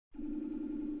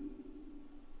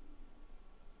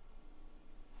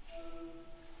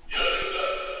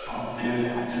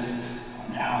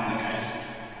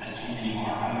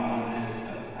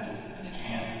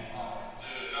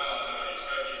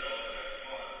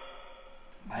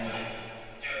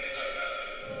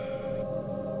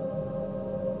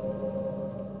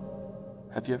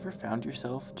Have you ever found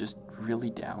yourself just really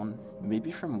down,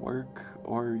 maybe from work,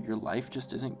 or your life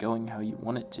just isn't going how you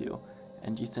want it to,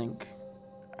 and you think,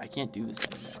 I can't do this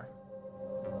anymore?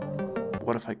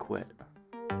 What if I quit?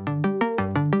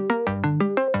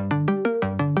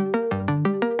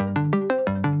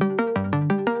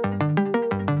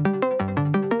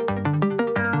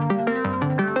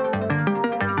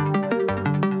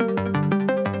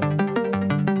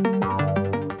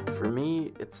 For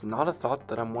me, it's not a thought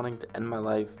that I'm wanting to end my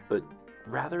life, but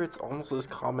rather it's almost this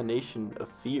combination of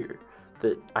fear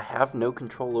that I have no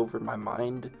control over my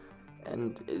mind,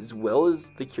 and as well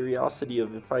as the curiosity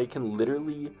of if I can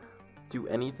literally do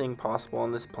anything possible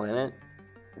on this planet,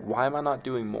 why am I not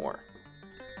doing more?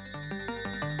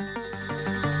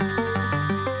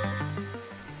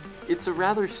 It's a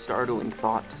rather startling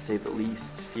thought, to say the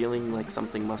least, feeling like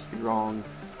something must be wrong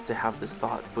to have this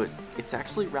thought, but it's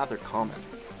actually rather common.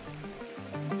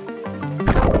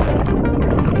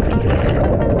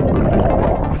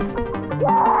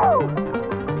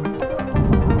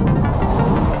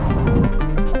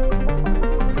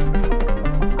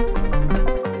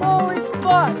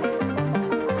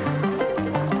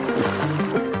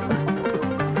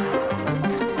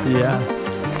 Yeah,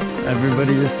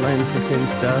 everybody just learns the same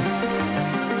stuff.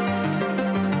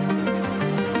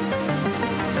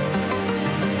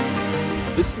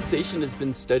 This sensation has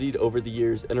been studied over the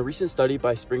years, and a recent study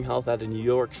by Spring Health out of New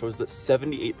York shows that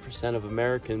 78% of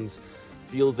Americans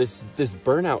feel this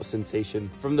burnout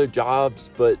sensation from their jobs,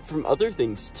 but from other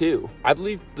things too. I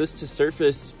believe this to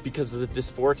surface because of the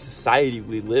dysphoric society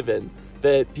we live in,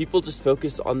 that people just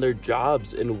focus on their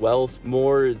jobs and wealth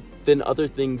more than other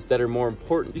things that are more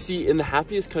important. You see, in the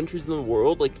happiest countries in the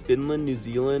world, like Finland, New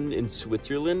Zealand, and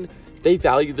Switzerland, they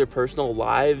value their personal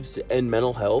lives and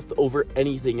mental health over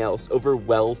anything else, over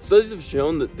wealth. Studies have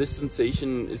shown that this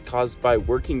sensation is caused by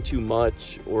working too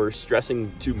much or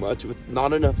stressing too much with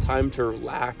not enough time to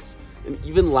relax, and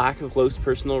even lack of close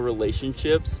personal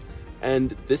relationships.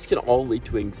 And this can all lead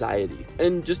to anxiety.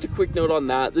 And just a quick note on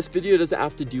that, this video doesn't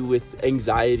have to do with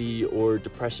anxiety or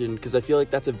depression, because I feel like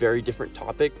that's a very different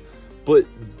topic, but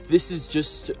this is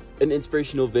just an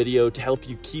inspirational video to help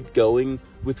you keep going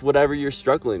with whatever you're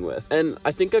struggling with. And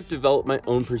I think I've developed my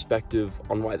own perspective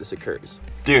on why this occurs.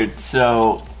 Dude,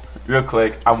 so real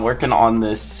quick, I'm working on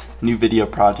this new video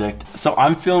project. So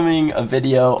I'm filming a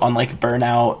video on like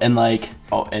burnout and like,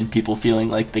 and people feeling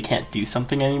like they can't do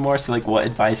something anymore. So like, what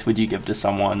advice would you give to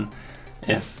someone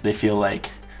if they feel like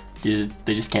they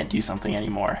just can't do something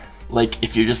anymore? Like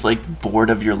if you're just like bored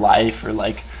of your life, or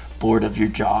like bored of your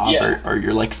job, or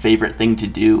your like favorite thing to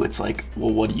do, it's like,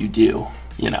 well, what do?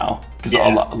 You know, because a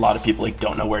lot of people like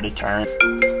don't know where to turn.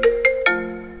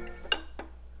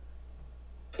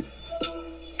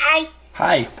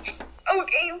 Hi.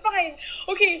 Okay, fine.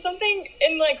 Okay, something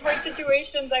in like hard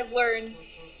situations I've learned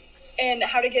and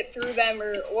how to get through them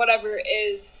or whatever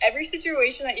is every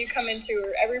situation that you come into,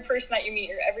 or every person that you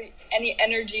meet, or any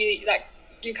energy that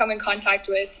you come in contact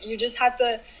with, you just have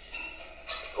to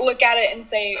look at it and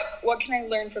say, what can I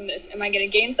learn from this? Am I going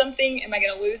to gain something? Am I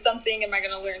going to lose something? Am I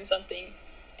going to learn something?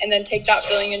 And then take that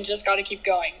feeling and just got to keep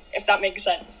going, if that makes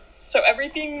sense. So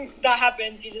everything that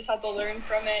happens, you just have to learn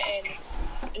from it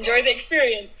and enjoy the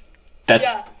experience.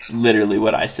 That's literally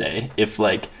what I say. If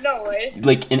like, no way.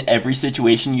 Like in every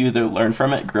situation, you either learn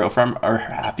from it, grow from, or are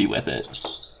happy with it.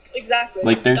 Exactly.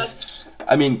 Like there's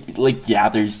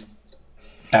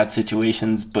bad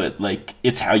situations, but like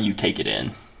it's how you take it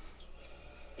in.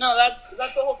 No, that's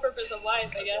the whole purpose of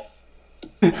life, I guess.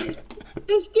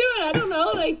 Just do it. I don't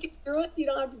know. Like, get through it so you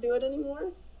don't have to do it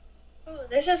anymore. Oh,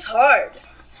 this is hard.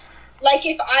 Like,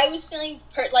 if I was feeling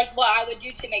like what I would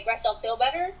do to make myself feel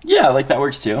better. Yeah, like that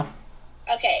works too.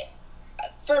 Okay,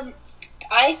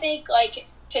 I think like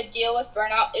to deal with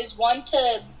burnout is one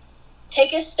to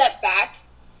take a step back,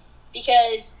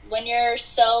 because when you're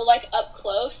so like up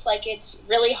close, like it's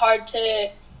really hard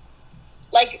to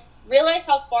like realize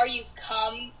how far you've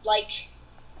come, like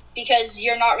because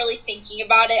you're not really thinking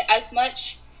about it as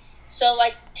much. So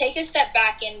like take a step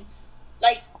back and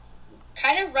like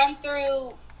kind of run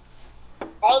through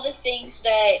all the things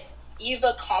that you've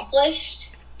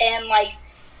accomplished, and like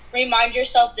remind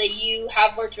yourself that you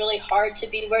have worked really hard to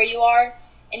be where you are.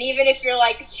 And even if you're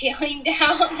like feeling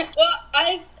down,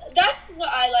 that's what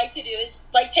I like to do, is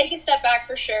like take a step back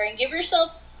for sure and give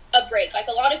yourself a break. Like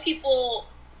a lot of people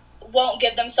won't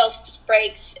give themselves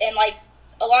breaks, and like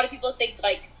a lot of people think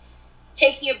like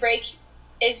taking a break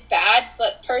is bad,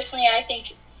 but personally I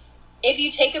think if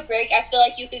you take a break, I feel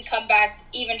like you can come back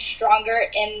even stronger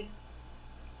and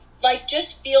like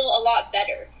just feel a lot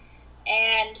better.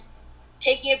 And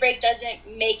taking a break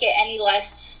doesn't make it any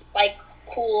less like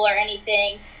cool or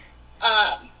anything.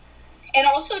 And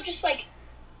also just like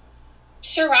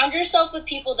surround yourself with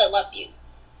people that love you.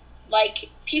 Like,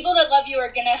 people that love you are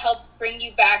going to help bring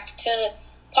you back to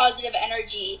positive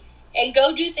energy, and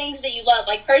go do things that you love.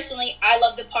 Like, personally, I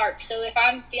love the park. So if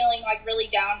I'm feeling like really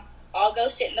down, I'll go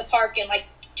sit in the park and like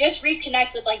just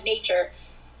reconnect with like nature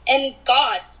and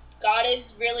God. God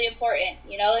is really important.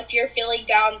 You know, if you're feeling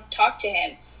down, talk to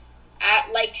him.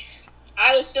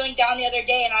 I was feeling down the other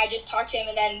day and I just talked to him,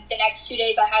 and then the next 2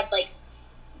 days I had like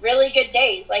really good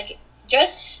days. Like,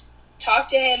 just talk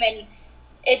to him, and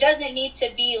it doesn't need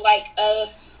to be like a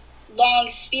long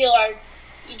spiel, or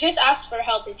you just ask for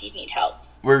help if you need help.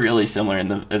 We're really similar in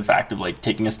the fact of like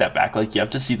taking a step back. Like, you have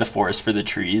to see the forest for the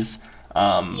trees.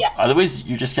 Otherwise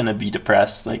you're just going to be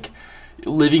depressed. Like,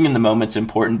 living in the moment's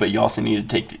important, but you also need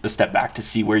to take a step back to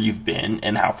see where you've been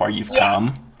and how far you've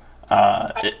come.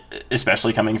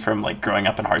 Especially coming from like growing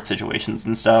up in hard situations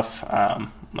and stuff.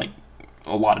 Like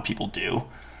a lot of people do.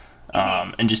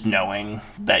 And just knowing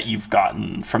that you've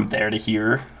gotten from there to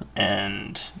here,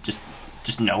 and just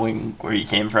knowing where you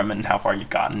came from and how far you've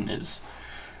gotten is,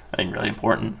 I think, really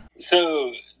important.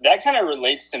 So that kind of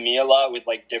relates to me a lot with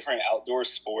like different outdoor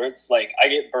sports. Like, I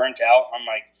get burnt out on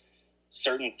like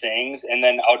certain things, and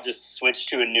then I'll just switch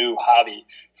to a new hobby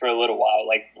for a little while.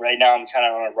 Like, right now I'm kind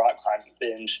of on a rock climbing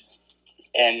binge,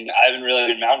 and I haven't really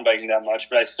been mountain biking that much,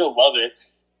 but I still love it.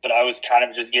 But I was kind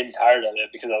of just getting tired of it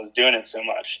because I was doing it so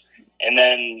much. And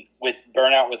then with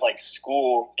burnout with like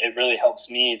school, it really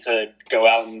helps me to go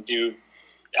out and do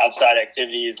outside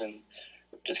activities and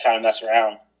just kind of mess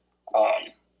around.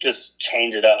 Just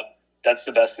change it up. That's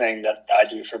the best thing that I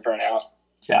do for burnout.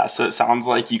 Yeah, so it sounds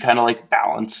like you kind of like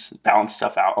balance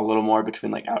stuff out a little more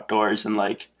between like outdoors and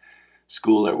like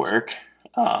school or work.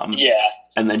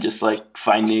 And then just like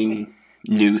finding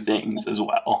new things as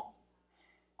well.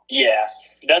 Yeah,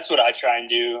 that's what I try and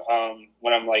do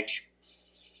when I'm like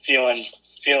feeling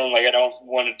like I don't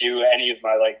want to do any of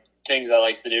my like things I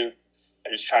like to do.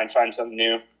 I just try and find something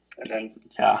new and then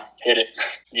hit it.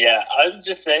 Yeah, I would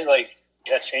just say like,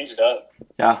 change it up.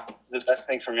 Yeah, it's the best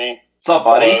thing for me. What's up,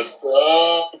 buddy? What's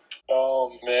up?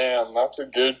 Oh man, that's a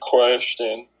good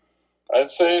question. I'd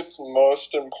say it's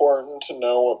most important to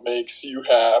know what makes you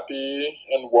happy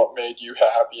and what made you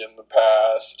happy in the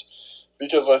past.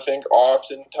 Because I think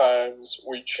oftentimes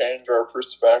we change our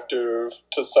perspective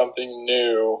to something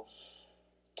new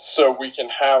so we can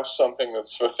have something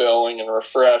that's fulfilling and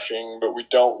refreshing, but we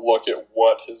don't look at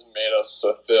what has made us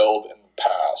fulfilled in the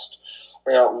past.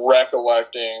 We aren't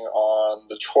recollecting on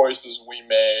the choices we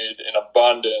made in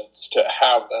abundance to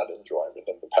have that enjoyment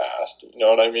in the past. You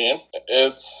know what I mean?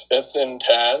 It's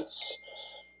intense.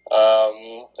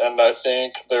 And I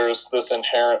think there's this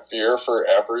inherent fear for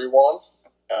everyone.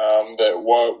 That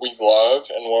what we love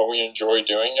and what we enjoy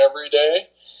doing every day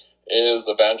is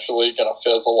eventually going to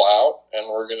fizzle out, and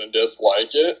we're going to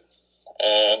dislike it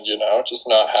and, you know, just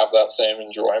not have that same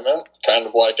enjoyment, kind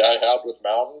of like I had with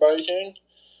mountain biking.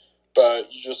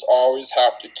 But you just always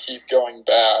have to keep going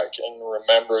back and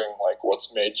remembering, like,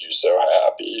 what's made you so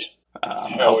happy.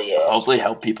 Hopefully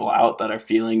help people out that are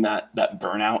feeling that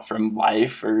burnout from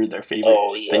life or their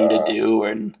favorite thing to do.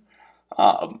 And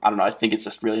I don't know, I think it's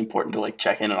just really important to like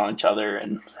check in on each other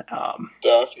and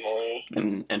definitely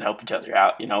and help each other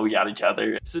out. You know, we got each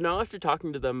other. So now after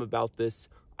talking to them about this,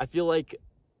 I feel like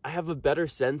I have a better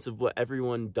sense of what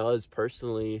everyone does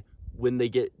personally when they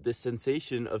get this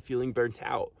sensation of feeling burnt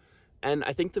out. And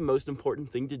I think the most important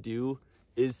thing to do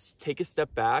is take a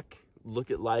step back,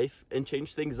 look at life, and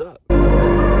change things up.